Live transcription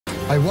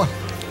I won.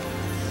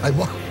 I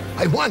won.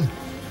 I won.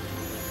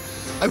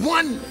 I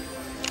won.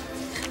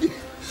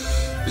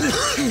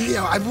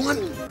 Yeah, I won.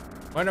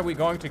 When are we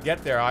going to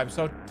get there? I'm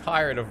so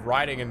tired of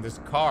riding in this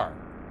car.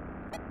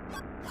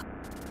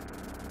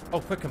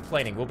 Oh, quit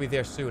complaining. We'll be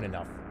there soon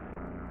enough.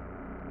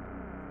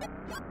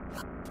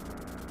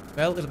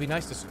 Well, it'll be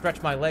nice to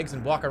stretch my legs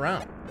and walk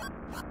around.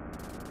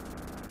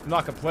 I'm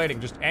not complaining,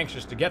 just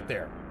anxious to get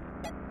there.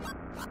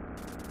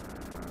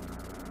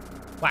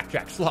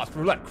 Blackjack, slots,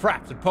 roulette,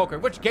 craps, and poker.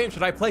 Which game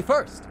should I play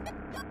first?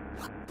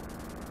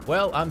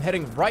 Well, I'm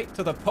heading right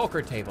to the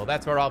poker table.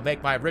 That's where I'll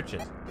make my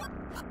riches.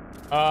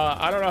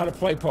 I don't know how to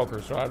play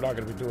poker, so I'm not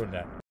going to be doing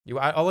that.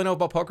 All I know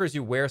about poker is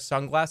you wear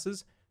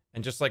sunglasses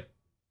and just like,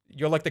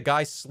 you're like the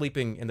guy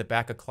sleeping in the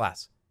back of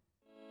class.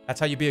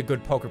 That's how you be a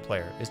good poker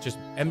player, is just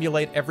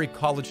emulate every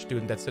college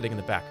student that's sitting in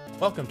the back.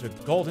 Welcome to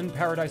Golden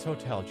Paradise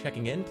Hotel.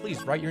 Checking in,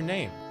 please write your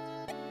name.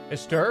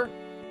 Mr.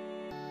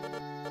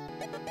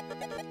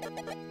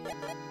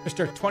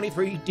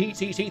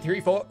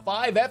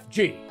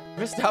 23DCC345FG.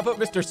 How about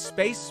Mr.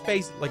 Space,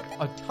 like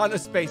a ton of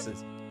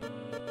spaces?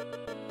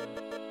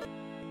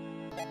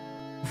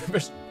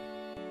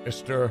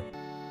 Mr.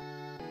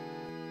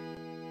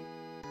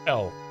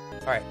 L.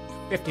 All right,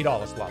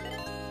 $50 slot.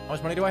 How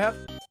much money do I have?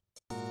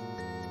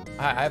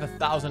 I have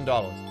 $1,000.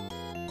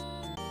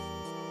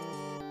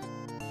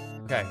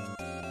 Okay.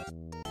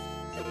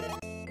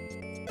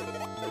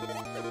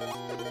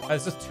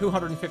 It's just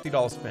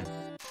 $250 spin.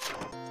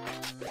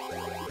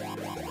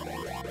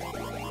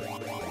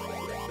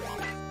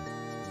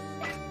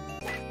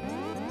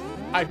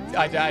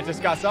 I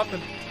just got something.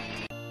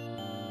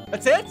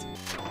 That's it?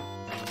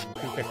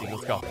 250,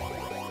 let's go.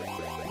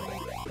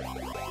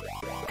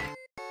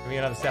 Give me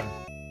another 7.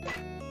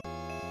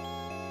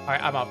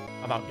 Alright, I'm out.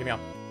 Give me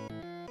out.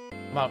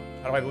 I'm out.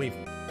 How do I leave?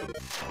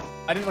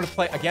 I didn't want to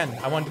play again.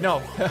 I wanted to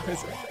know.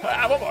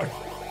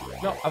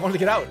 No, I wanted to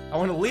get out. I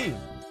want to leave.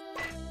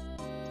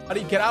 How do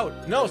you get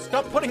out? No,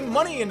 stop putting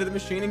money into the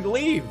machine and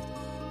leave.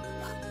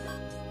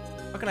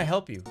 How can I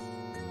help you?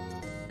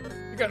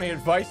 You got any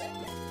advice?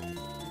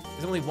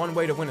 There's only one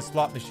way to win a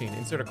slot machine.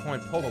 Insert a coin,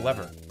 pull the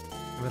lever.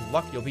 And with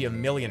luck, you'll be a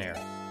millionaire.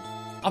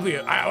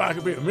 I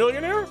could be a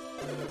millionaire?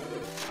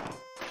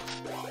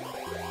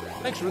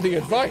 Thanks for the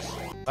advice.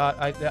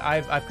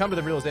 I've come to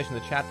the realization the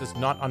chat does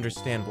not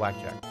understand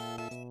blackjack.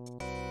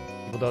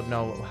 People don't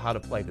know how to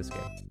play this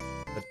game.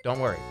 But don't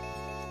worry.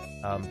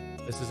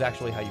 This is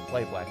actually how you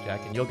play blackjack,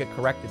 and you'll get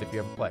corrected if you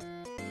ever play.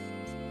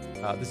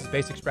 This is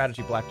basic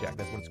strategy blackjack.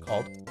 That's what it's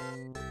called.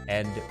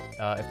 And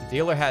if the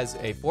dealer has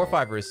a 4,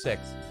 5, or a 6,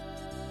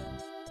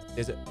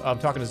 I'm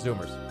talking to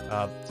Zoomers.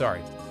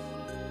 Sorry.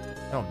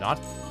 No, I'm not.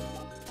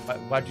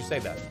 Why'd you say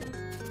that?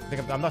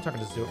 I'm not talking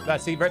to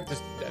Zoomers. See, right?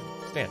 Just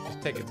stand.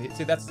 Just take it.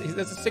 See, that's a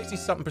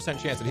 60-something%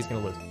 chance that he's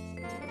gonna lose.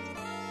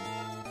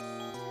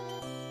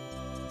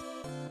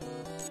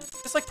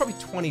 There's like probably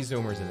 20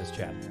 Zoomers in this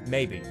chat.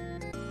 Maybe.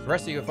 The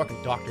rest of you are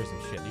fucking doctors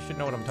and shit. You should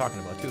know what I'm talking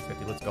about.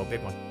 250. Let's go.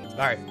 Big one. All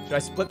right. Should I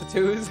split the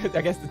 2s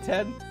against the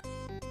 10?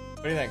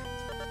 What do you think?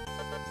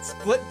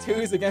 Split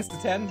 2s against the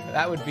 10?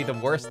 That would be the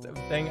worst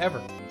thing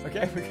ever.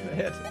 Okay, we're gonna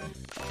hit.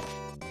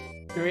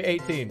 Give me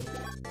 18.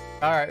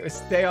 All right,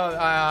 stay on.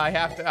 I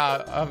have to.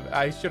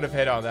 I should have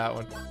hit on that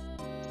one.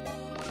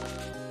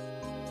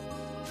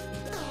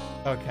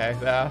 Okay,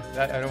 that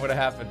I don't know what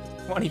happened.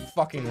 20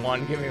 fucking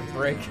 1. Give me a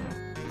break.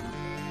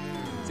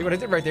 See what I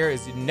did right there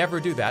is you never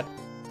do that.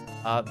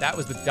 That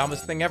was the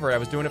dumbest thing ever. I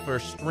was doing it for a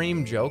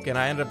stream joke, and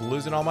I ended up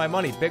losing all my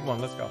money. Big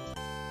one. Let's go.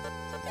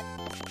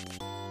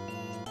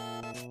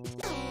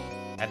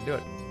 Had to do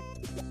it.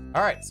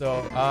 All right,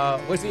 so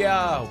where's the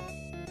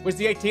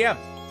ATM?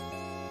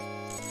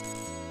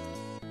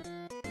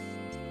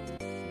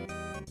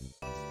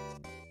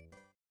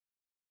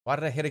 Why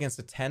did I hit against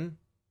a 10?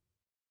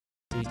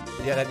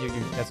 Yeah,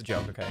 that's a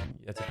joke. Okay,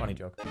 that's a funny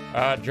joke.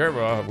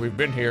 Jerma, we've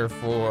been here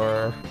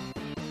for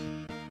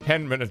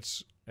 10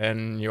 minutes,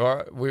 and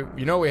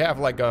we have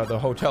like the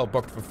hotel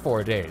booked for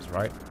 4 days,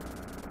 right?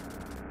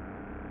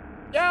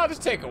 Yeah, I'll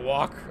just take a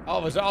walk.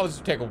 I'll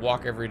just take a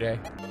walk every day.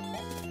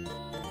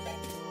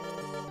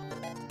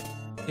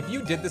 If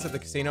you did this at the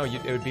casino,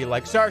 it would be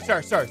like, sir,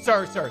 stop.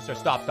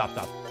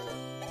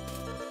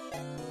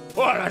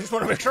 What? I just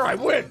want to make sure I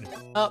win.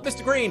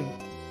 Mr. Green,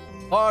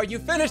 are you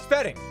finished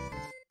betting?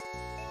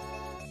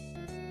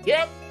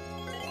 Yep,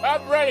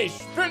 I'm ready.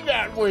 Spin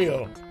that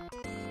wheel.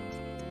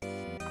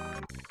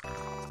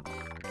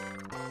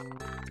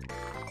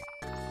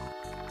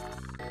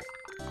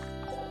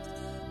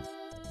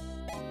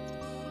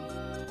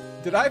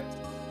 Did I?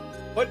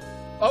 What?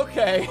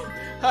 Okay.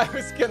 I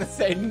was gonna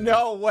say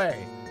no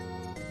way.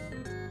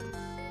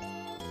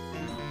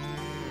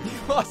 You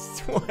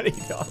lost $20.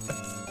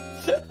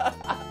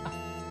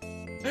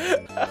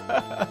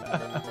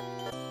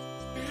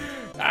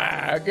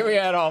 Give me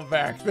that all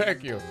back.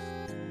 Thank you.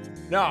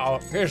 Now,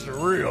 here's the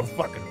real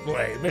fucking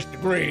play. Mr.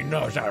 Green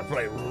knows how to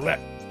play roulette.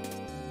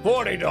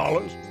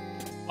 $40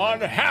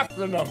 on half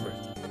the numbers.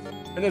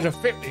 And there's a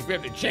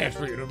 50-50 chance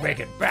for you to make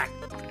it back.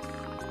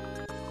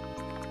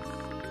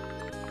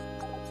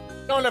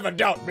 Don't ever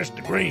doubt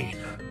Mr. Green.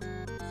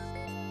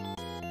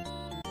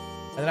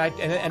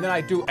 And then I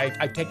do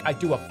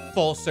a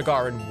full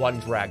cigar in one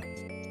drag.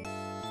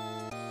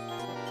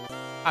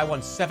 I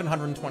won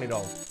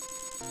 $720.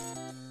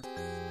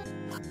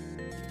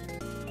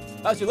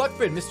 How's your luck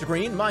been, Mr.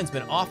 Green? Mine's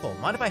been awful.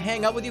 Mind if I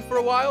hang out with you for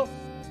a while?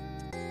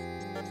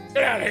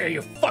 Get out of here,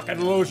 you fucking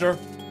loser.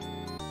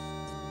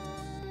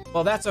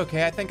 Well, that's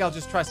okay. I think I'll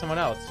just try someone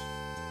else.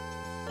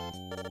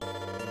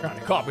 Trying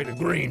to copy the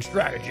Green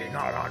strategy,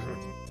 not on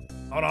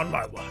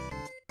my watch.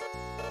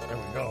 There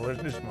we go. Where's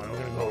this one? We're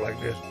gonna go like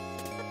this.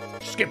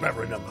 Skip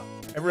every number.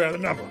 Every other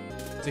number.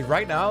 See,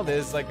 right now,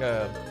 there's like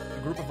a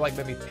group of like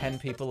maybe 10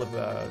 people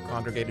have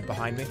congregated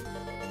behind me.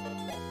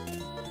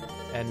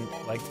 And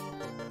like,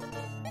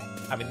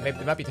 I mean, they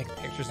might be taking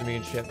pictures of me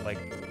and shit. Like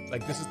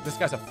this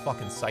guy's a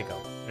fucking psycho.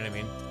 You know what I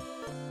mean?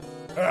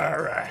 All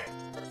right.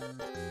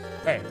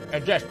 Hey,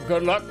 Jess,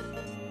 good luck.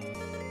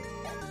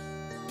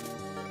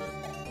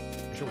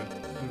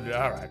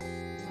 All right.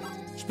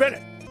 Spin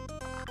it.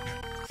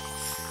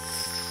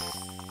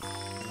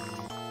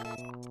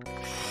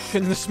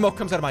 And the smoke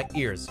comes out of my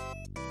ears.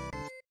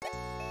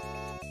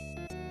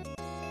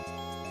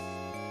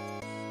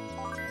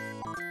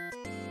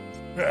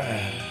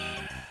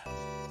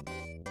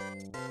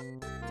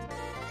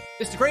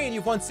 Mr. Green,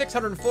 you've won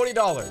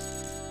 $640.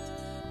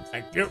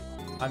 Thank you.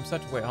 I'm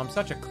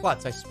such a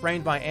klutz. I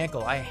sprained my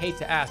ankle. I hate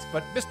to ask,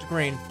 but Mr.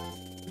 Green,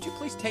 would you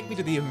please take me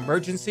to the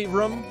emergency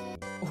room?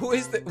 Who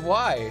is that?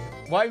 Why?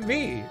 Why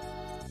me?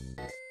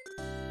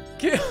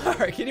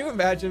 Alright, can you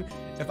imagine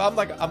if I'm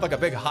like a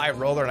big high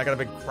roller and I got a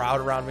big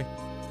crowd around me?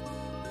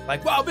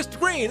 Like, wow, Mr.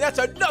 Green, that's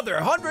another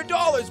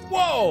 $100.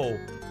 Whoa!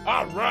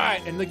 All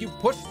right, and like you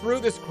push through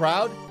this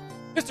crowd.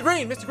 Mr.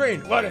 Green,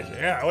 What is it?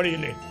 Yeah, what do you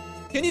need?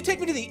 can you take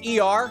me to the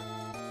ER?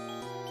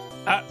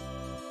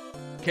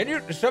 Can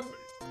you?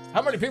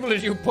 How many people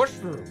did you push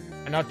through?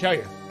 And I'll tell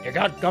you, you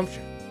got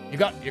gumption. You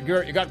got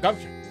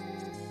gumption.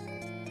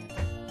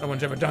 No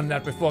one's ever done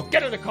that before.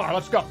 Get in the car.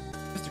 Let's go.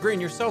 Mr.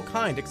 Green, you're so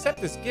kind. Accept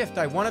this gift.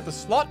 I won at the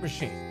slot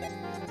machine.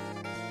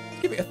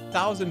 Give me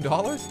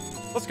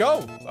 $1,000. Let's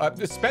go.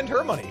 Just spend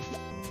her money.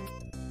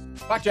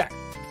 Blackjack.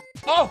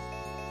 Oh,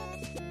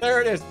 there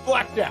it is.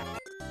 Blackjack.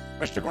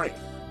 Mr. Green,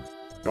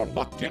 your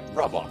luck didn't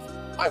rub off.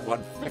 I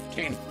won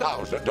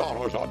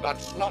 $15,000 on that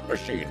slot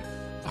machine.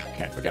 I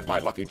can't forget my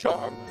lucky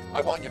charm.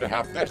 I want you to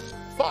have this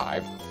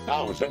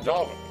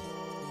 $5,000.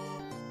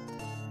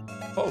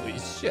 Holy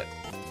shit.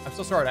 I'm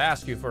so sorry to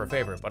ask you for a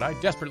favor, but I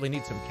desperately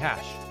need some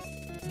cash.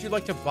 Would you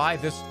like to buy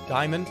this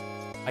diamond?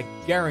 I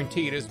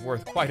guarantee it is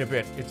worth quite a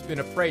bit. It's been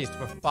appraised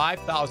for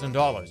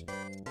 $5,000.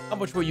 How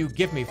much will you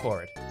give me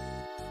for it?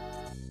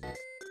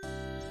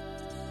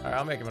 All right,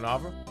 I'll make him an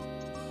offer.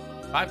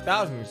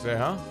 $5,000, you say,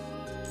 huh?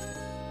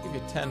 I'll give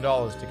you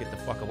 $10 to get the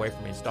fuck away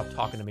from me and stop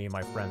talking to me and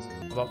my friends.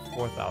 About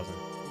 $4,000.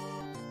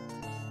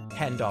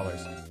 $10.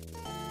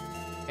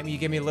 Maybe you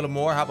give me a little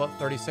more. How about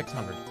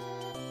 $3,600?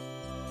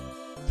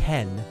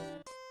 $10.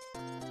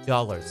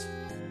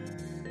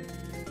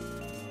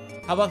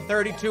 How about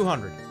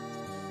 $3,200?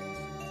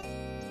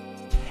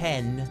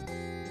 $10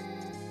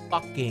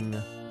 fucking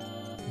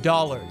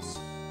dollars.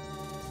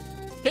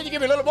 Can you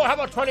give me a little more? How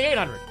about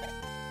 $2,800?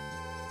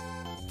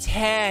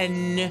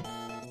 $10.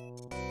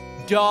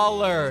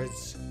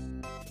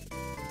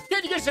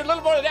 Can you get a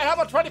little more than that? How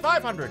about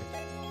 $2,500?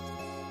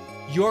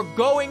 You're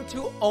going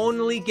to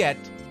only get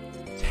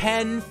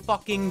 $10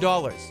 fucking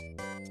dollars.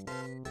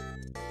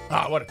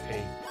 Ah, what a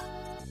pity.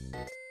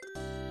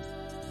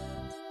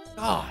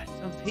 God,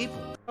 some people.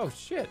 Oh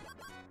shit.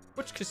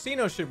 Which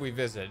casino should we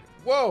visit?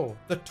 Whoa,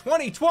 the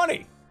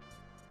 2020.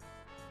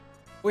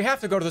 We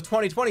have to go to the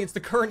 2020. It's the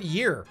current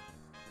year.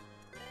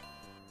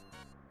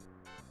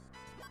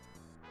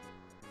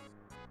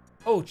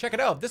 Oh, check it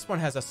out. This one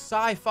has a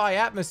sci-fi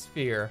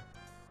atmosphere.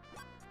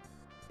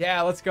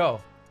 Yeah, let's go.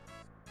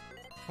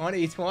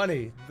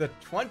 2020. The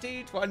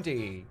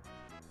 2020.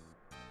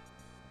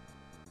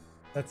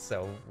 That's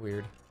so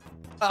weird.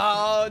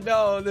 Oh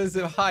no, there's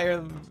a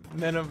higher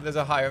minimum, there's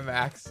a higher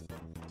max.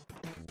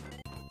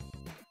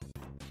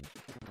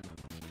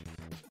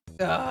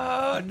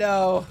 Oh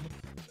no.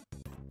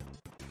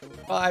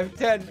 5,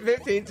 10,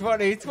 15,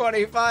 20,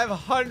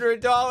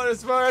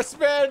 $2,500 for a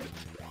spin.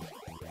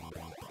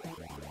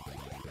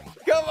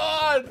 Come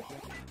on.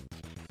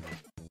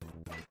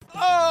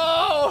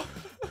 Oh.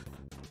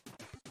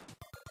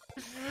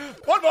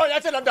 One more,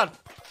 that's it, I'm done.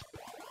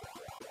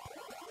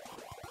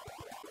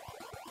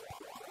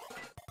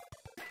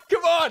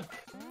 Come on.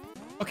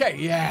 Okay,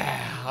 yeah,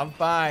 I'm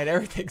fine.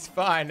 Everything's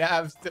fine. Now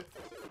I'm still...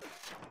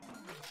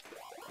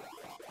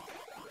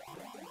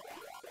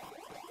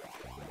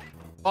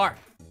 R.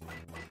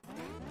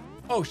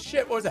 Oh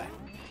shit, what was that?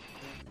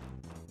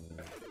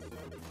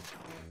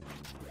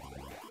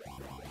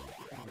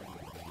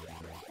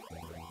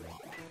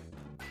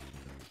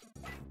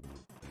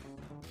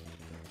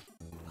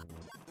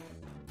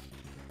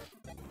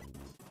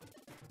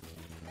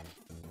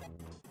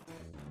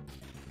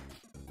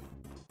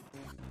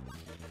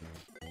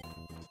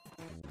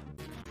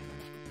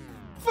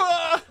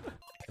 I'm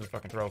gonna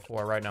fucking throw a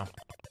 4 right now.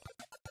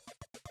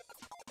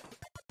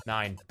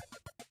 9.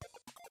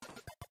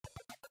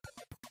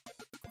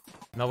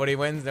 Nobody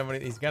wins.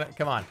 Nobody. He's gonna.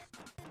 Come on.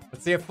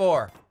 Let's see a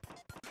 4.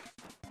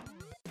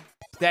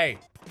 Stay.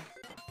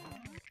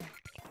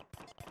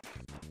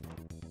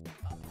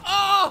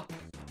 Oh!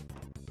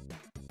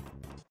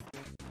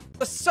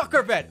 The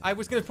sucker bet. I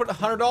was gonna put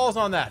 $100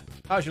 on that.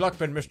 How's your luck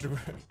been, Mr.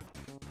 Green?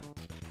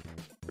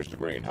 Mr.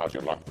 Green, how's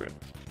your luck been?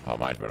 Oh,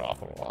 mine's been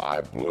awful.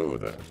 I blew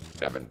the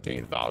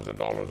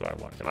 $17,000 I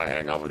won. Can I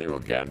hang out with you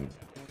again?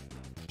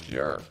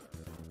 Sure.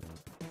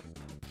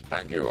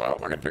 Thank you. I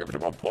hope I can pick up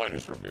some more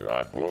pointers from you.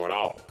 I blew it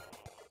all.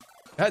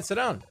 Go ahead, sit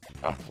down.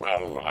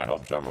 Well, I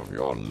hope some of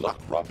your luck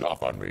rubbed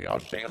off on me. I'll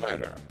see you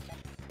later.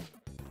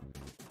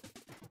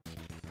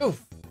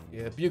 Oof.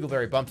 Yeah,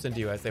 Bugleberry bumps into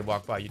you as they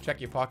walk by. You check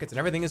your pockets and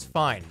everything is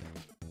fine.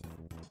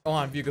 Go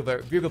on,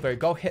 Bugleberry. Bugleberry,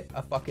 go hit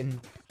a fucking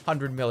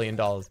 $100 million.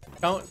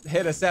 Don't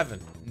hit a 7.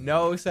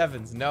 No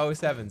 7s. No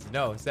 7s.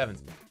 No 7s.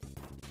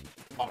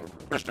 Oh,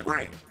 Mr.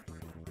 Green,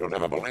 you'll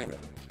never believe it.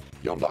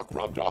 Your luck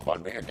rubbed off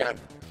on me again.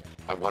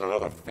 I won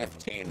another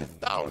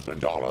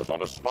 $15,000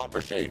 on a slot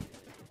machine.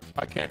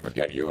 I can't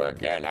forget you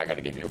again. I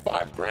gotta give you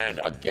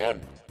 $5,000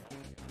 again.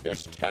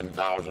 It's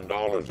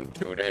 $10,000 in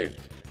 2 days.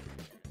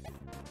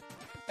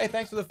 Hey,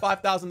 thanks for the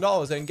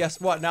 $5,000. And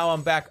guess what? Now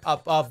I'm back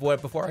up of where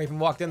before I even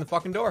walked in the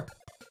fucking door.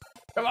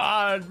 Come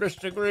on,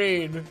 Mr.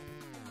 Green.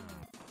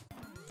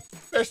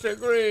 Mr.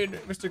 Green.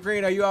 Mr.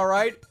 Green, are you all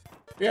right?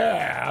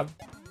 Yeah, I'm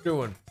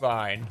doing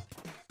fine.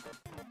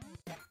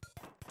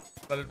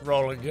 Let it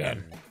roll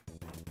again.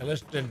 And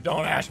listen,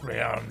 don't ask me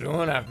how I'm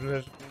doing after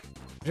this.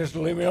 Just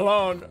leave me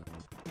alone.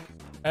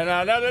 And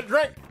another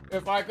drink.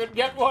 If I could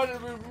get one,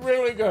 it'd be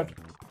really good.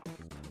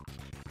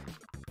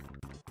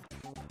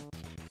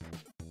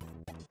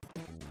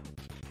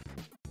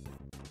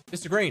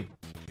 Mr. Green.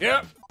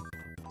 Yep.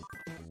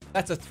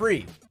 That's a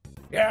 3.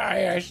 Yeah,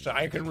 yes,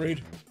 I can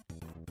read.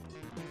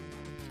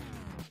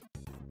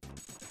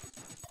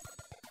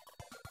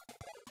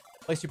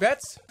 Place your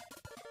bets.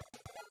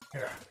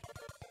 Yeah.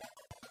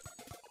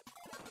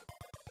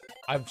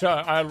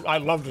 I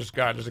love this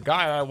guy. There's a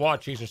guy I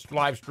watch. He's a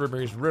live streamer.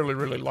 He's really,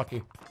 really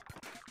lucky.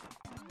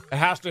 It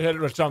has to hit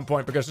it at some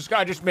point because this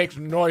guy just makes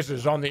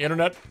noises on the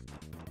internet.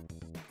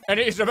 And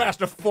he's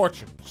amassed a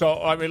fortune.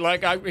 So, I mean,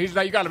 like, you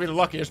gotta be the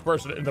luckiest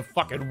person in the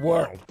fucking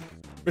world.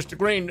 Mr.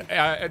 Green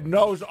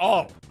knows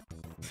all.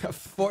 A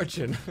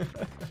fortune.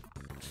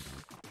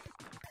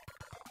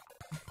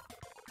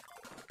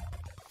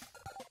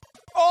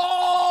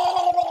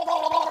 Oh!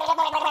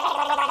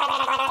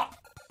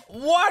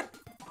 What?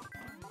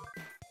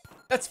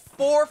 That's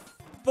four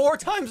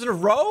times in a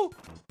row?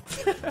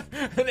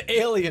 An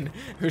alien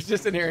who's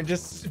just in here and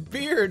just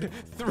speared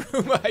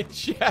through my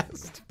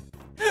chest.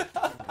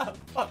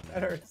 Fuck,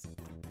 that hurts.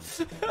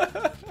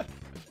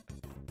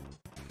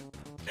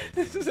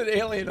 This is an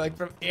alien, like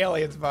from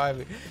Aliens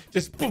 5.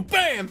 Just boom,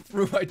 bam,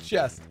 through my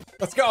chest.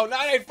 Let's go,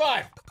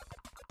 985.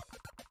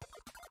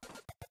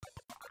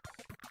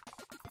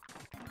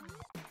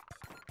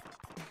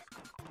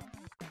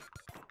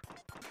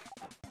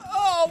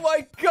 Oh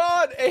my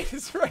god, 8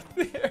 is right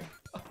there.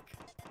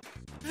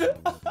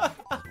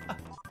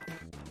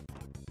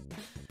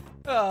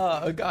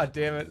 Oh, god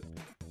damn it.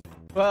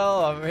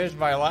 Well, here's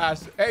my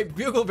last. Hey,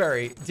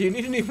 Bugleberry, do you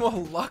need any more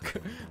luck?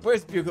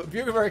 Where's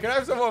Bugleberry, can I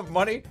have some more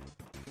money?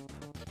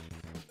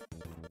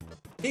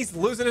 He's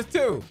losing it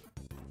too.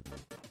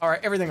 All right,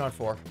 everything on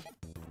 4.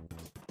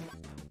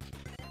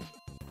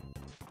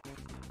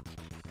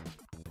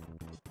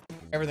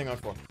 Everything on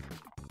 4.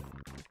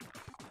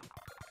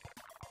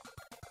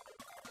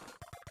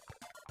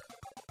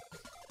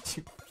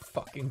 You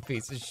fucking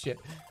piece of shit.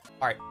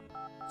 All right,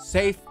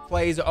 safe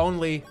plays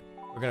only.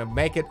 We're gonna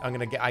make it.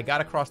 I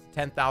gotta cross the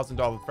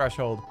 $10,000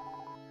 threshold.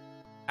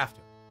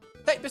 After.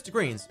 Hey, Mr.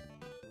 Greens,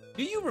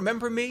 do you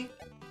remember me?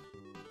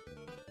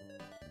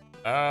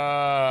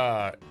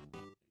 Yeah,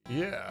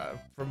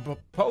 from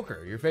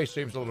poker. Your face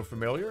seems a little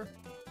familiar.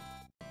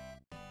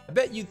 I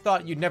bet you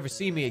thought you'd never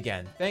see me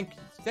again.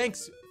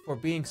 Thanks for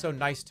being so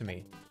nice to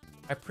me.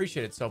 I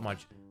appreciate it so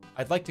much.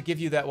 I'd like to give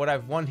you what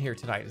I've won here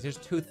tonight. Here's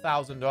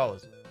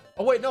 $2,000.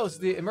 Oh wait, no, it's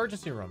the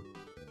emergency room.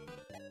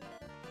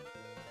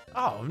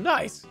 Oh,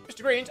 nice.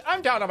 Mr. Greens,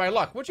 I'm down on my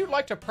luck. Would you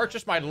like to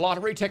purchase my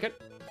lottery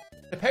ticket?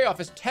 The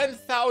payoff is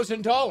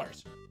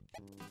 $10,000.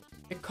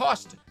 It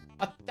cost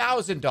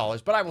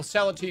 $1,000, but I will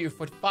sell it to you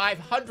for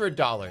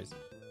 $500.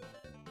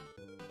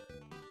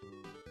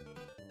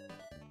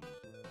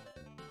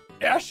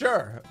 Yeah,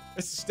 sure.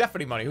 This is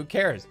Stephanie money. Who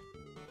cares?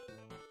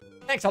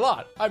 Thanks a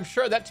lot. I'm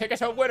sure that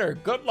ticket's a winner.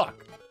 Good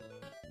luck.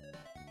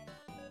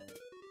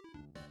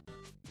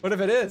 What if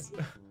it is?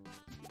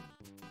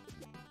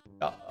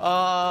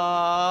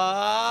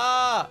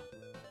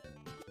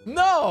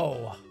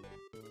 No!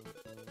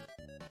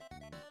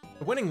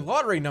 The winning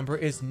lottery number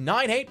is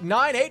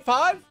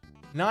 98985?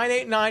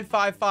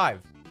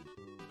 98955.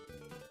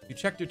 You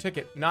checked your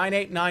ticket.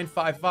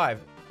 98955.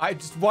 I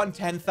just won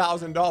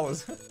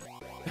 $10,000.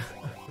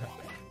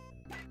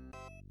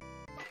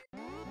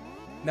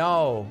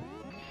 No.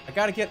 I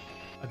gotta get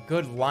a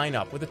good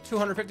lineup. With a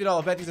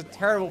 $250 bet, these are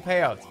terrible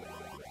payouts.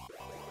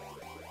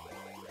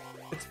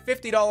 It's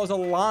 $50 a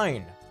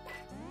line.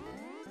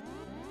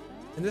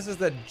 And this is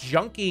the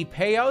junky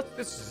payout?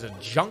 This is a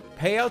junk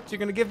payout you're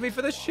gonna give me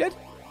for this shit?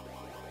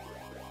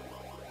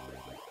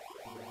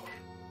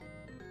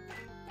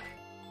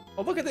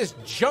 Oh, look at this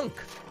junk.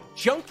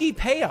 Junky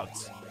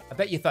payouts. I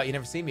bet you thought you'd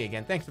never see me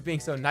again. Thanks for being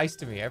so nice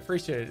to me. I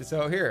appreciate it.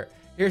 So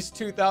here's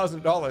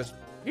 $2,000.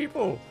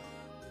 People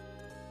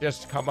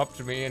just come up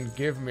to me and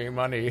give me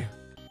money.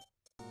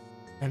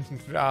 And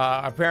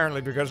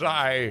apparently because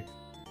I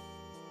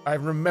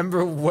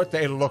remember what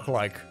they look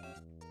like.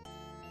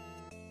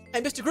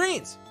 Hey, Mr.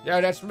 Greens.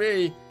 Yeah, that's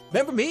me.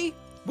 Remember me?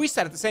 We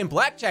sat at the same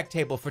blackjack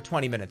table for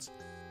 20 minutes.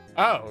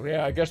 Oh,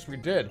 yeah, I guess we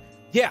did.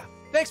 Yeah.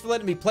 Thanks for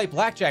letting me play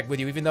blackjack with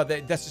you, even though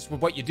that's just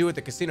what you do at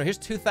the casino. Here's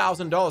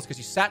 $2,000 because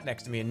you sat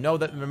next to me and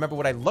remember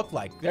what I look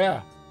like.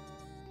 Yeah.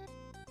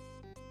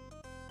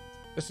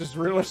 This is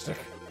realistic.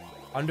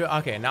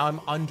 Okay, now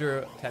I'm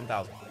under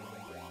 10,000.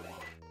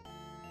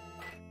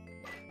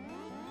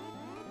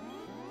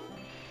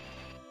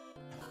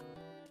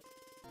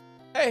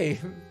 Hey,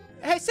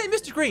 say,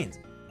 Mr. Greens,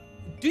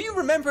 do you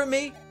remember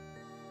me?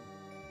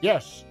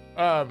 Yes.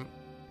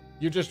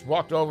 You just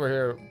walked over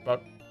here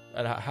about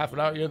half an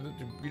hour. You're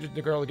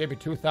the girl that gave me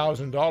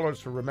 $2,000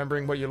 for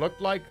remembering what you looked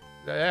like?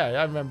 Yeah,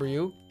 I remember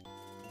you.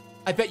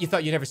 I bet you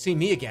thought you'd never see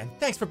me again.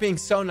 Thanks for being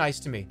so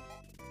nice to me.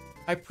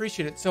 I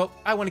appreciate it, so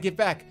I want to give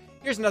back.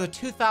 Here's another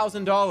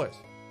 $2,000.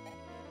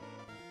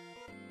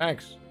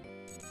 Thanks.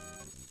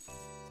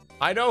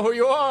 I know who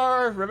you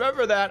are.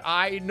 Remember that.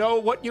 I know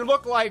what you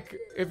look like.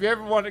 If you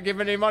ever want to give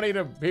any money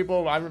to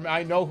people,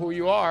 I know who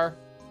you are.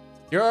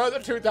 You're the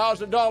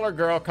 $2,000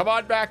 girl. Come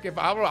on back. If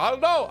I'll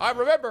know. I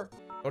remember.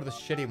 Go to the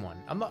shitty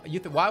one. I'm not.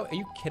 Why are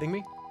you kidding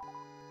me?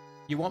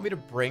 You want me to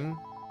bring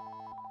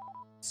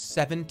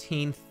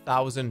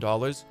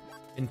 $17,000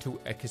 into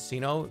a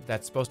casino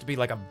that's supposed to be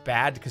like a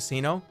bad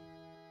casino?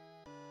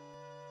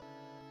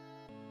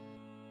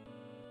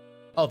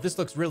 Oh, this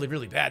looks really,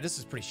 really bad. This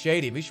is pretty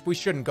shady. We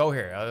shouldn't go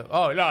here.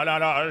 Oh,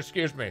 no.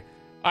 Excuse me.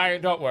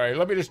 Don't worry.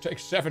 Let me just take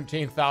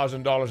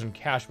 $17,000 in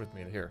cash with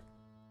me here.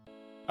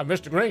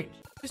 Mr. Greens.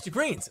 Mr.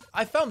 Greens,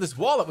 I found this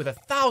wallet with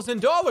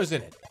 $1,000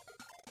 in it.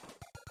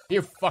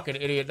 You fucking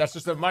idiot. That's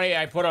just the money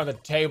I put on the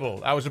table.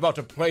 I was about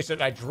to place it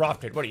and I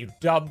dropped it. What are you,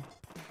 dumb?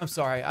 I'm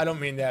sorry. I don't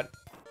mean that.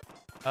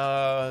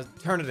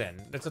 Turn it in.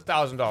 It's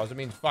 $1,000. It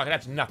means fuck.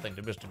 That's nothing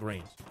to Mr.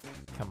 Greens.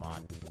 Come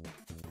on.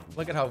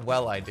 Look at how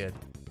well I did.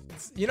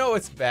 You know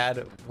it's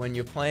bad when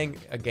you're playing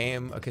a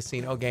game, a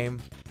casino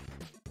game,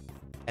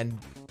 and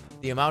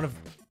the amount of,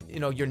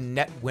 your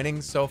net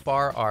winnings so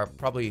far are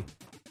probably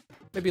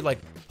maybe like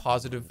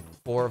positive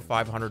 $400 or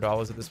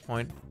 $500 at this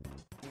point.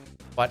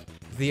 But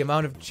the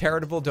amount of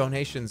charitable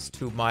donations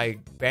to my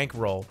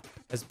bankroll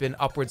has been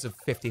upwards of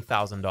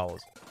 $50,000.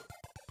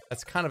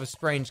 That's kind of a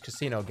strange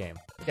casino game.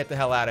 Get the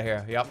hell out of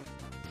here. Yep.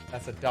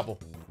 That's a double.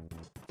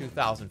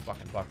 2,000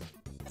 fucking bucks.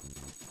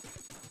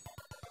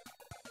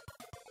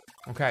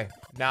 Okay,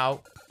 now,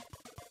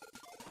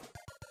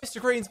 Mr.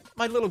 Greens,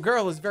 my little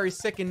girl is very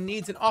sick and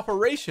needs an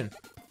operation.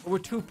 We're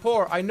too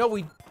poor. I know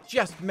we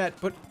just met,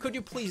 but could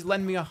you please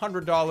lend me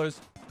 $100?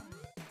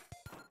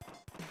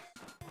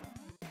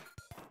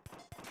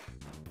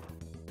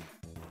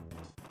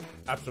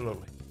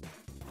 Absolutely.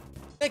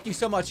 Thank you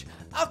so much.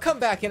 I'll come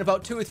back in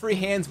about 2 or 3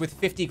 hands with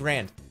 50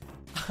 grand.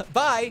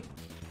 Bye.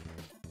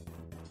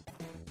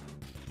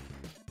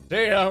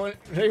 See you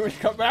when you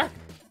come back.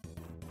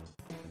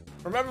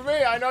 Remember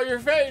me, I know your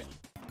face.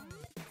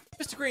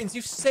 Mr. Greens,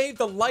 you saved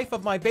the life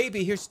of my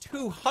baby. Here's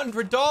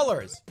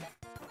 $200.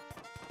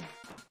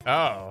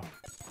 Oh.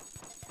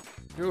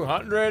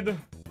 200.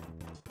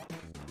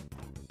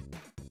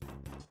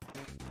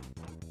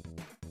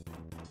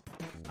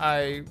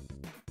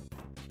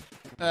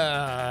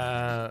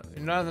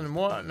 Nothing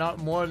more, not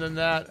more than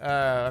that.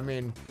 I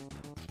mean,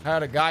 I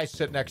had a guy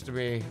sit next to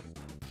me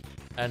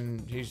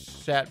and he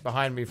sat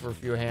behind me for a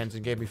few hands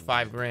and gave me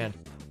 $5 grand.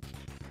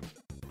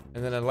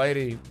 And then a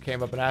lady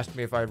came up and asked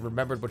me if I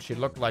remembered what she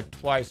looked like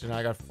twice, and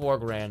I got $4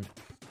 grand.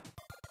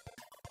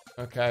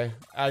 Okay.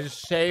 I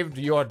just saved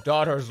your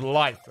daughter's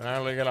life, and I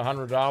only got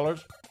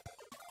 $100.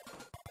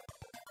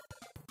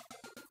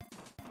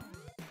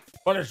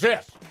 What is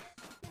this?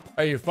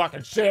 Are you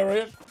fucking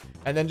serious?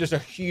 And then just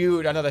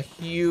another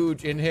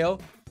huge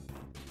inhale.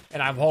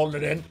 And I'm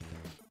holding it in.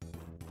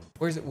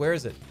 Where is it?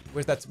 Where's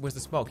the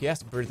smoke? He has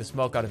to breathe the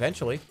smoke out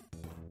eventually.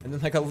 And then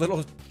like a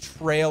little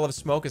trail of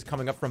smoke is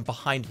coming up from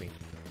behind me.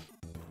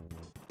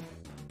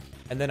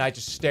 And then I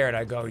just stare and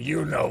I go,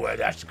 you know where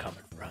that's coming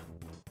from.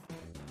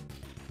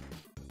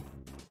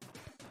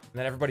 And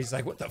then everybody's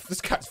like, what the this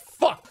guy's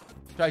fucked.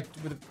 Should I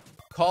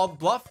call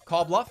bluff?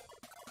 Call bluff?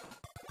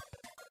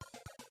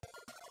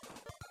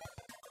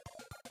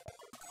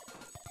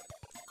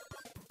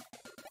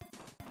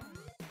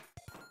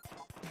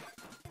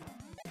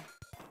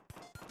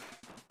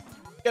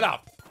 Get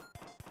up.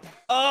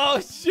 Oh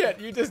shit,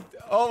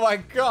 oh my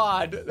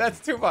god,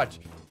 that's too much.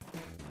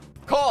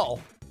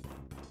 Call.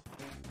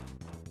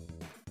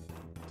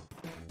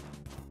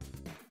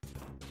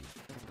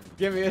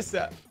 Give me a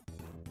set.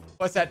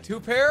 What's that, 2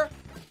 pair?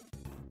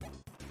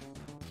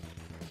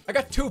 I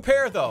got 2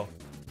 pair, though.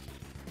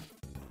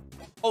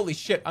 Holy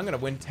shit, I'm gonna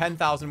win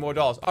 10,000 more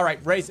dollars. All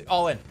right, raise it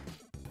all in.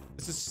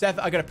 This is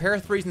 7. I got a pair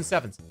of 3s and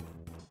 7s.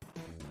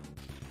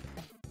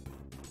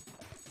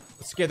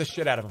 Let's scare the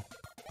shit out of him.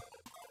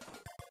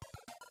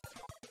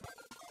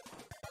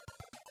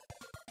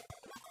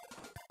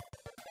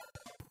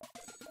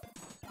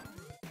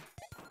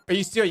 Are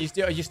you still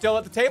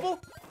at the table?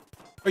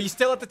 Are you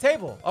still at the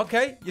table?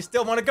 Okay, you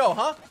still want to go,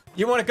 huh?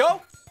 You want to go?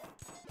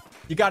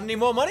 You got any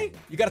more money?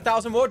 You got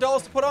 1,000 more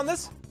dollars to put on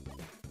this?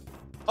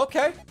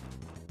 Okay.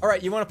 All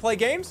right, you want to play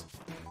games?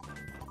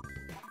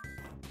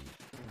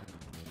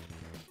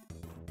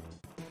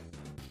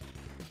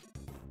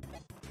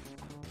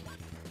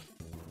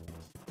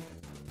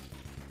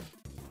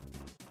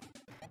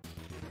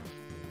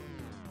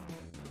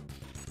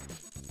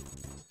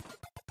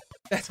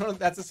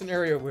 That's a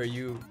scenario where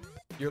you're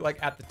like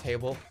at the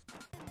table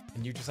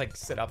and you just like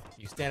sit up,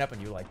 you stand up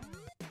and you like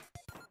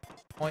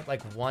point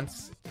like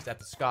once just at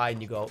the sky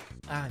and you go,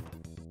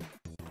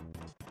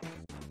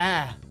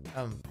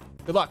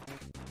 good luck.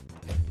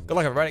 Good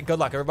luck, everybody. Good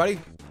luck, everybody.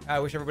 I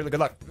wish everybody good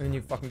luck. And then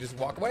you fucking just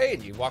walk away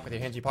and you walk with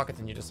your hands in your pockets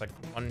and you're just like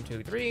 1,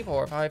 2, 3,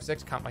 4, 5,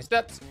 6, count my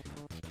steps.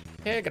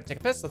 Okay, gotta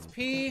take a piss. Let's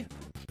pee.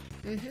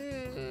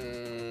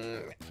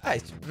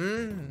 Nice.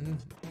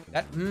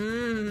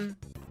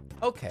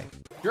 Okay.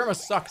 Jerma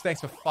sucks.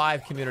 Thanks for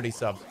 5 community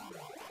subs.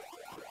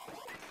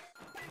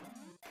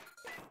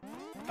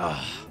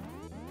 Ah.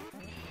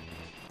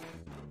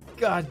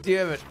 God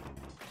damn it.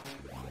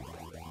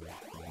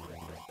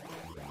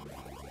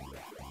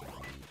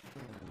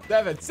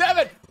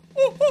 Seven.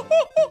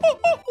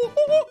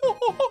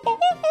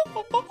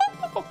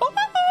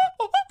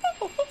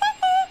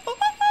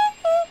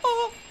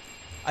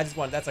 I just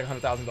won. That's like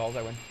 $100,000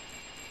 I win.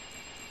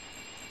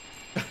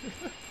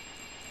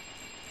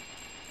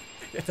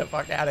 Get the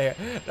fuck out of here.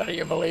 None of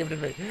you believed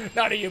in me.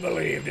 None of you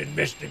believed in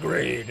Mr.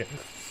 Green.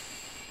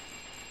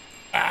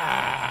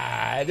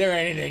 There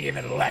ain't anything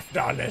even left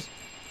on this.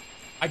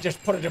 I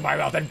just put it in my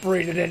mouth and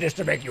breathed it in just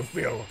to make you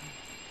feel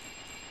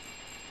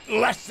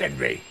less than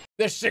me.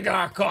 This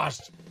cigar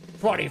costs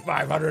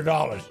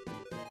 $2,500.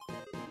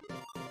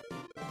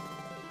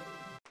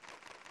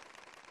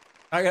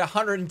 I got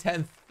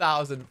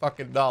 110,000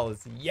 fucking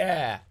dollars.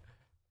 Yeah.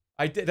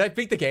 Did I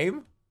beat the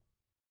game?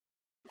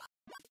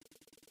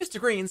 Mr.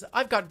 Greens,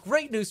 I've got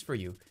great news for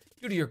you.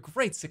 Due to your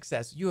great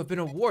success, you have been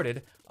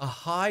awarded a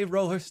high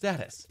roller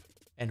status,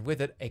 and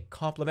with it, a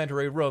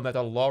complimentary room at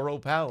the Laurel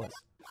Palace.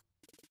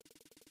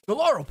 The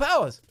Laurel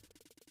Palace?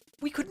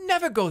 We could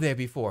never go there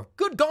before.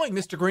 Good going,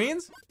 Mr.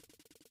 Greens.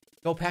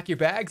 Go pack your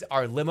bags.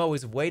 Our limo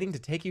is waiting to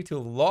take you to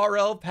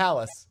Laurel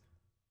Palace.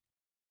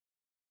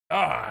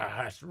 Ah,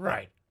 that's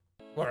right.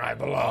 Where I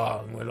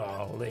belong with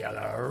all the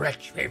other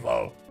rich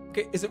people.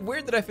 Okay, is it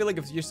weird that I feel like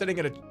if you're sitting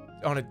at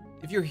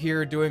if you're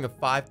here doing a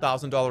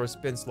 $5,000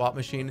 spin slot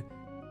machine,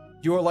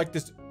 you're like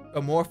this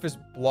amorphous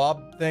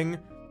blob thing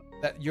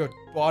that your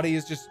body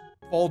is just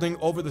folding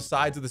over the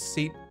sides of the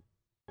seat,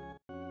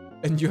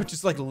 and you're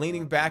just like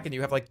leaning back and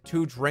you have like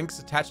 2 drinks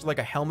attached to like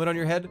a helmet on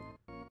your head?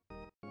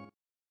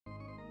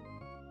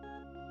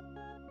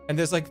 And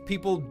there's like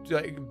people,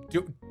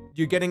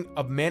 you're getting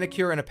a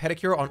manicure and a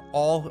pedicure on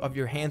all of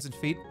your hands and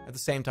feet at the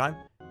same time.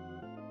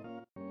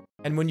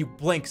 And when you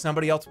blink,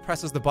 somebody else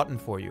presses the button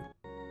for you.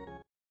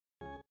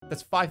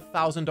 That's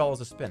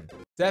 $5,000 a spin.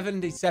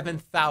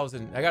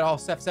 77,000. I got all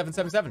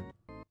 777.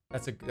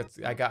 That's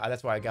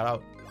why I got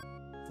out.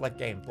 Select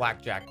game,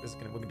 blackjack.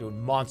 We're doing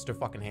monster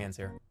fucking hands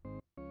here.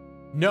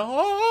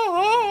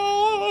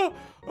 No!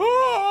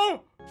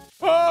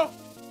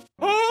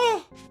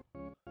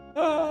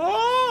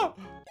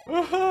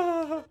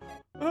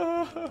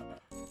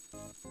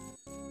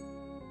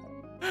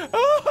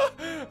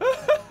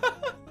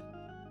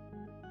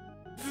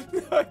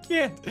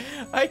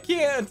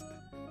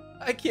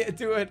 I can't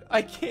do it.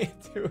 I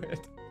can't do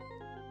it.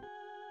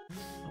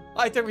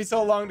 It took me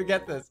so long to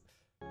get this.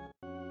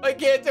 I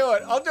can't do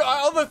it. I'll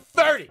do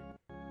 30.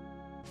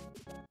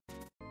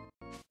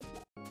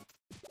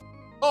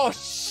 Oh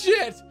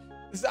shit!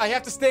 I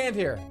have to stand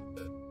here.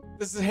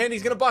 This is a hand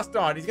he's gonna bust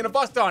on. He's gonna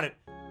bust on it.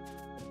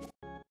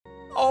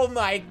 Oh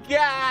my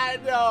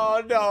god!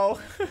 No.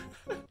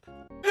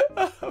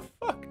 Oh,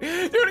 fuck. Do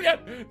it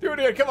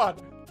again. Come on.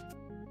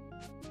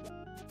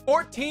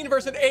 14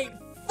 versus 8.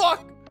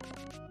 Fuck.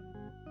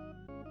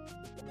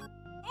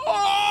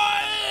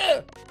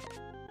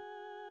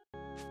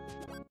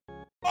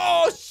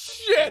 Oh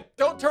shit!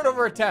 Don't turn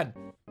over a 10.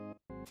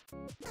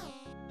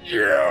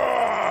 Yeah,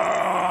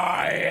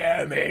 I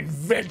am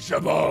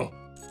invincible.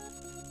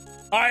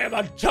 I am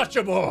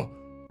untouchable.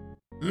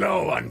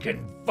 No one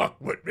can fuck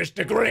with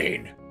Mr.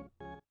 Green.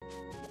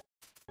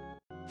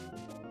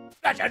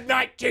 That's a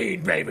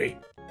 19, baby.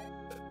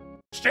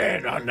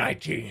 Stand on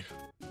 19.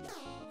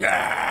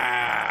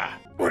 Yeah.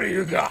 What do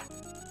you got?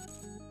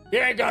 You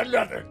ain't got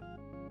nothing.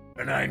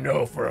 And I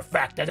know for a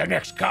fact that the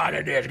next card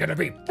in there is gonna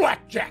be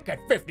blackjack at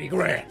 50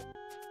 grand.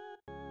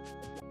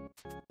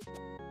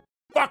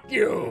 Fuck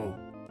you.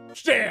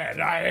 Stand.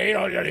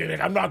 You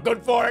think I'm not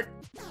good for it?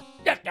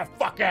 Get the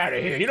fuck out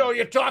of here. You know who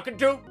you're talking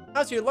to?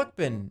 How's your luck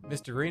been,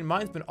 Mr. Green?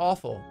 Mine's been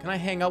awful. Can I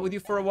hang out with you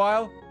for a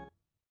while?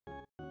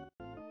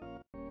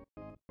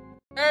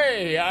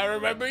 Hey, I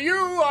remember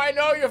you. I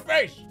know your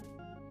face.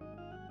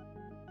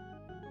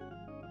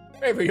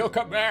 Maybe you'll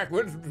come back.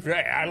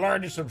 Hey, I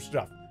learned you some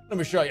stuff. Let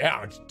me show you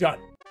how it's done.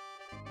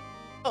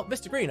 Oh,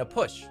 Mr. Green, a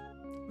push.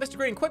 Mr.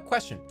 Green, quick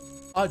question.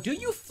 Do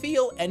you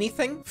feel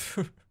anything?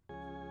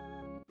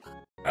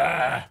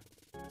 Not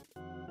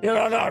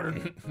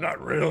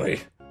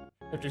really.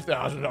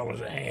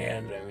 $50,000 a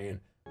hand, I mean.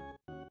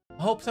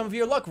 I hope some of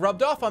your luck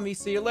rubbed off on me.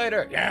 See you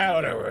later. Yeah,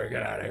 whatever,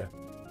 get out of here.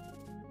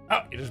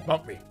 Oh, you just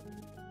bumped me.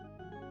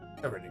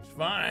 Everything's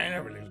fine,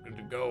 everything's good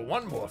to go.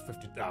 One more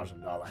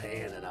 $50,000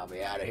 hand and I'll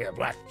be out of here.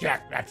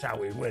 Blackjack, that's how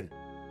we win.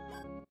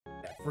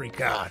 That free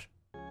card.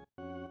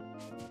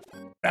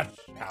 That's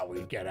how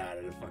we get out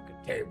of the fucking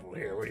table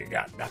here. What do you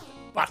got? Nothing.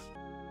 Bust.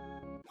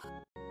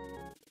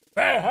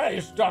 Hey,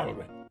 you startled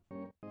me.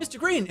 Mr.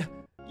 Green,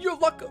 your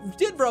luck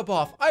did rub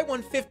off. I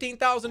won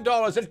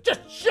 $15,000. And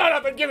just shut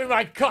up and give me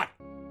my cut.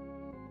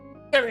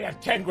 Give me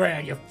that 10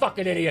 grand, you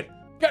fucking idiot.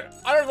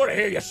 I don't want to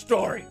hear your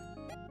story.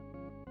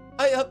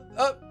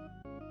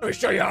 Let me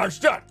show you how it's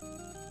done.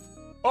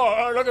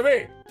 Oh, look at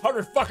me.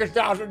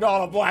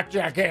 $100,000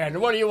 blackjack hand.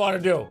 What do you want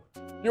to do?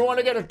 You want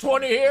to get a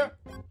 20 here?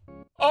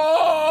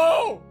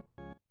 Oh!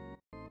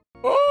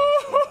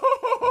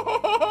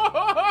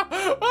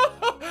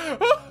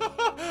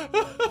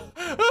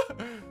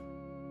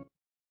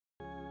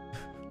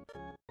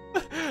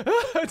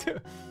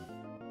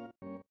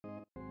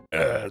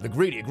 The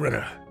greedy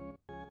grinner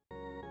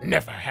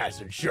never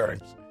has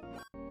insurance.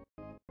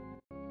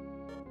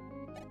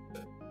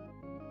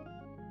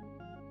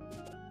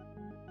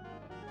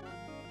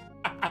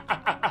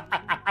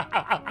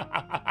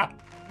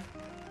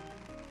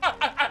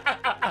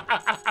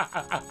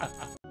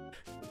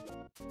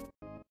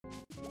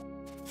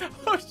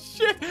 Oh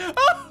shit!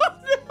 Oh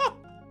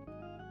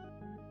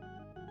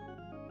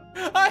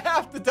no! I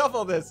have to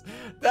double this.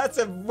 That's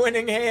a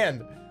winning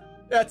hand.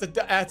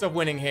 That's a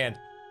winning hand.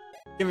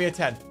 Give me a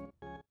 10.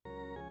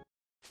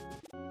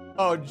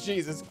 Oh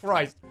Jesus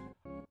Christ!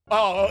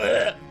 Oh,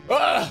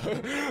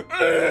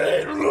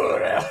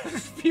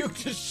 puke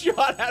just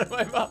shot out of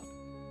my mouth.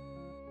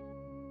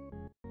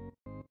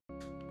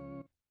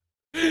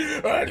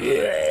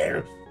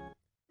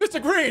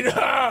 Mr. Green!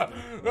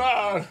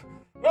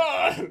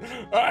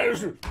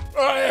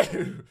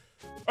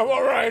 I'm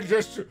alright, I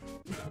just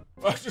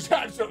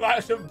had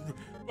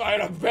I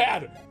had a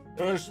bad,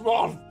 it was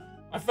small,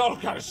 I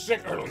felt kind of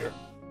sick earlier.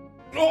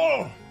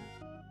 Oh!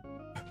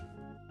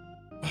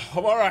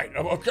 I'm alright,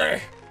 I'm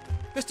okay.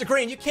 Mr.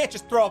 Green, you can't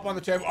just throw up on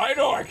the table. I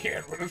know I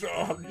can't, but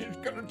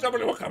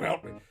somebody will come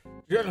help me.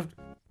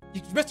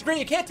 Mr. Green,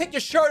 you can't take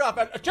your shirt off.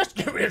 Just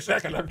give me a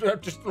second, I'm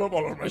just threw up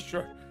all over my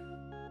shirt.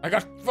 I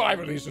got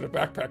 5 of these in a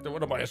backpack that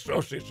one of my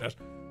associates has.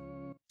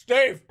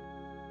 Steve!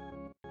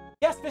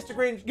 Yes, Mr.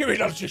 Green. Give me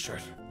another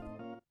t-shirt.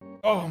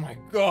 Oh my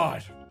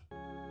God.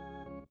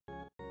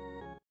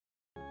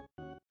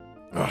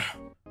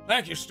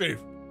 Thank you, Steve.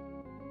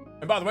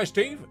 And by the way,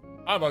 Steve,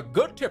 I'm a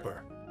good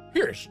tipper.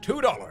 Here's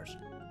 $2.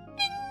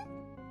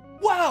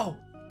 Wow!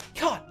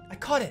 I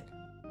caught it.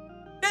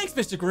 Thanks,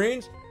 Mr.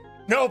 Greens.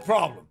 No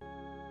problem.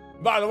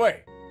 By the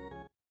way,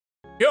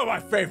 you're my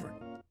favorite.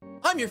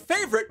 I'm your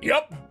favorite?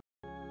 Yup.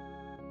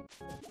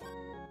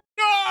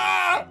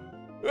 Ah!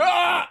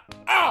 Ah!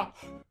 Ah!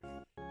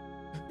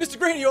 Mr.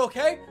 Green, are you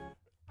okay?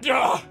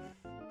 Ah!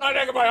 I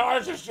think my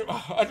heart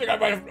I think I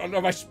might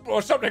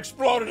have, something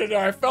exploded in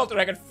there. I felt it,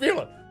 I could feel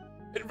it.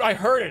 I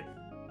heard it.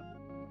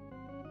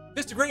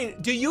 Mr.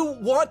 Green, do you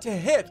want to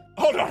hit?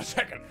 Hold on a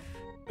second.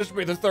 This will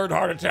be the 3rd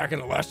heart attack in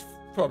the last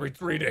probably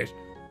 3 days.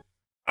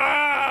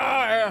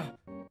 Ah!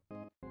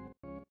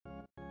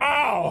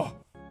 Ow!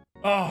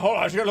 Oh, hold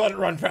on, I just gotta let it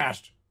run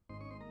past.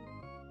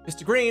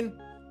 Mr. Green.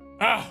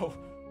 Ow!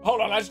 Hold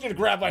on, I just need to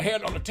grab my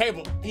hand on the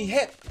table. He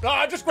hit. No,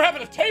 I'm just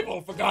grabbing the table,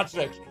 for God's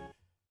sakes.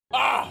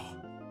 Ah!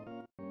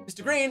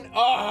 Mr. Green.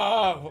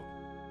 What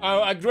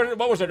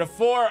was it, a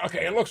 4?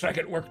 Okay, it looks like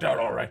it worked out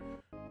all right.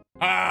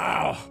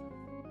 Ow!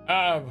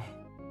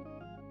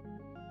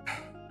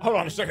 Hold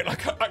on a second, I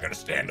gotta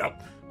stand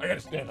up.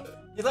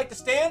 You'd like to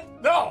stand?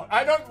 No,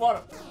 I don't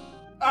want to.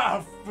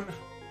 Ow!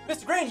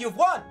 Mr. Green, you've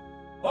won.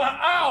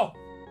 Ow!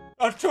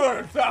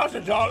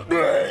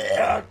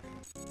 $200,000.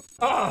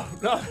 Oh,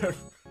 no.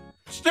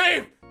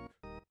 Steve!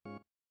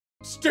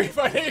 Steve,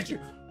 I need you.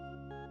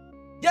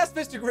 Yes,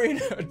 Mr. Green.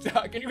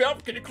 Can you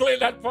help? Can you clean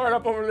that part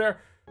up over there?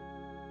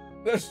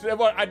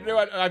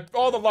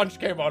 All the lunch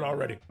came on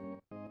already.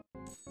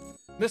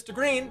 Mr.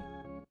 Green.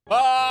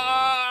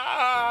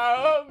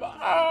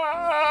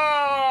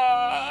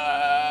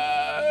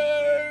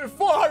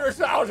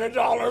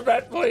 $400,000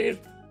 bet, please.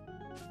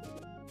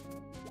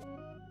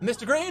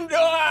 Mr. Green.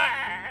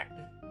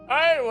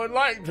 I would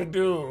like to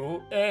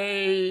do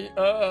a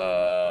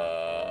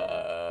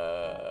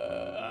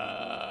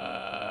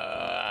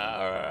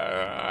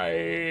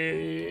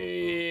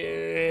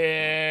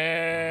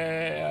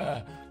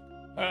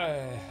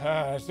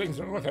things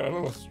are looking a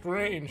little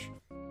strange.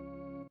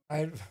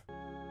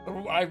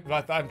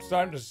 I'm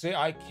starting to see.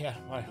 I can't.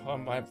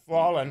 I'm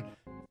falling.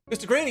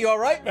 Mr. Green, are you all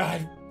right?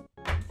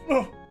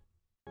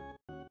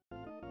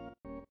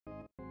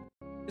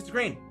 Mr.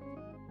 Green.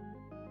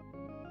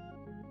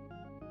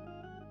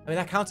 I mean,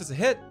 that counts as a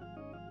hit.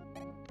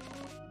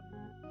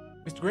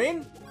 Mr.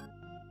 Green?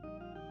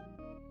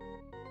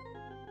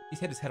 He's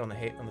hit his head on the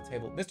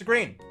table. Mr.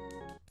 Green!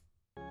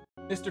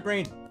 Mr.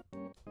 Green!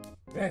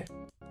 Hey.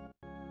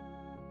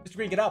 Mr.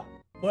 Green, get up!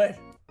 What?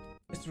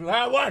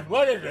 What?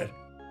 What is it?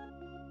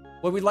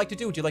 What we'd like to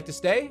do, would you like to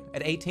stay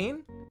at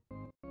 18?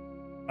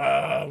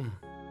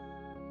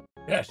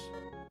 Yes.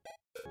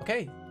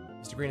 Okay,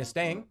 Mr. Green is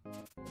staying.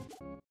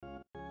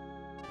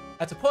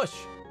 That's a push.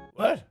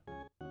 What?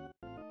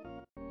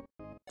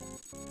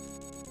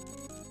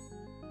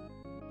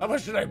 How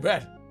much did I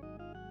bet?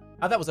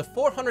 That was a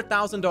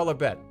 $400,000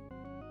 bet.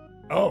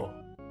 Oh.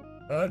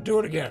 Do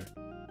it again.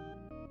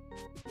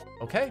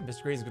 Okay,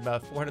 Mr. Green's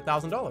about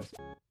 $400,000.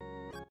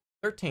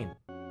 13.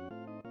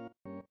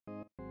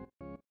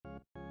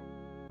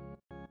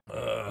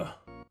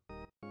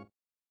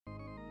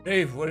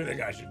 Steve, what do you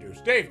think I should do?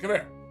 Steve, come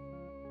here.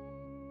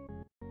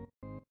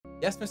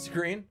 Yes, Mr.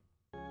 Green?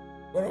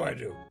 What do I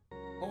do?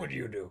 What would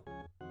you do?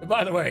 And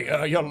by the way,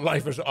 your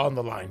life is on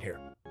the line here.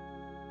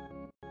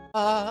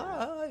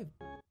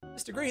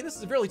 Mr. Green, this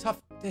is a really tough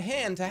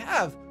hand to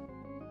have.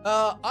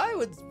 I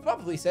would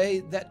probably say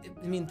that,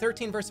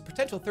 13 versus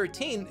potential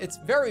 13, it's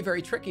very,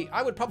 very tricky.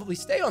 I would probably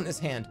stay on this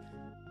hand.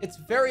 It's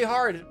very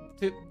hard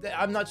to,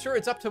 I'm not sure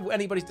it's up to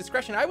anybody's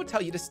discretion. I would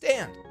tell you to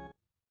stand.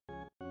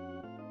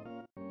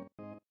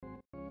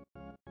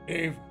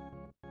 Steve.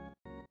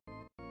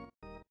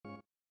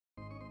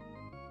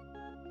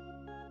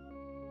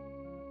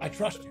 I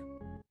trust you.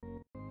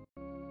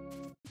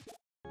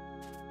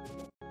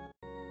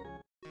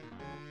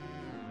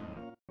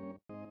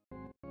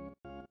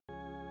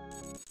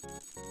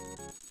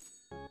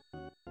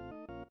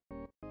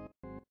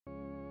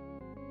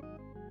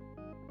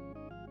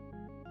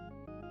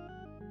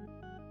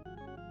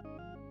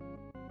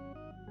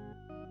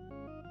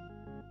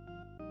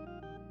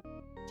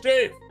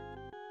 Steve!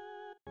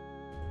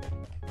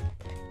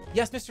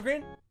 Yes, Mr.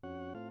 Green?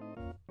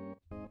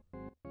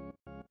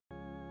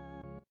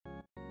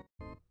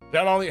 Is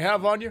that all you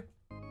have on you?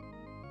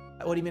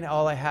 What do you mean,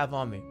 all I have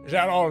on me? Is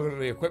that all of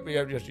the equipment you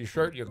have? Just your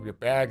shirt, your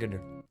bag, and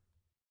your...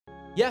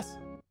 Yes.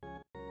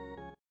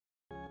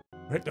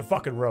 Hit the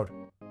fucking road.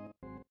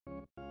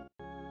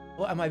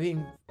 Well, am I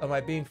being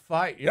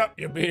fired? Yep,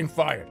 you're being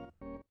fired.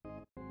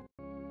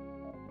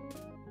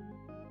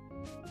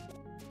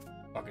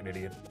 Fucking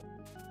idiot.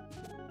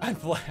 I'm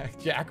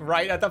blackjack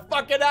right at the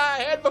fucking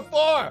head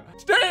before!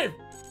 Steve!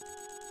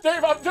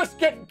 Steve, I'm just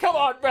kidding. Come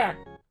on back.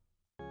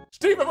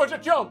 Steve, it was a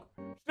joke.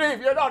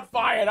 Steve, you're not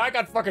fired. I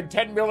got fucking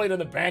 10 million in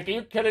the bank. Are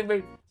you kidding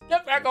me?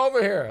 Get back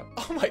over here.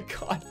 Oh my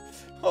god.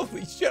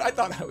 Holy shit, I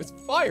thought I was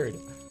fired.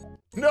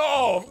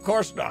 No, of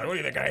course not. What do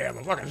you think I am?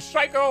 A fucking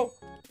psycho?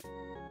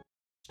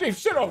 Steve,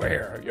 sit over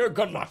here. You're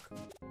good luck.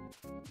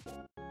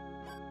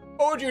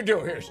 What would you do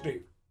here,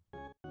 Steve?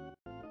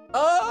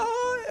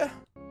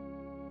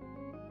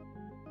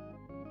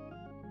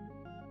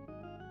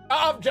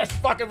 I'm just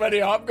fucking with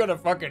you. I'm gonna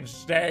fucking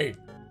stay.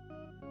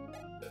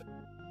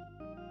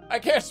 I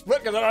can't split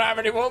because I don't have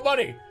any more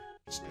money.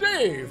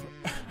 Steve!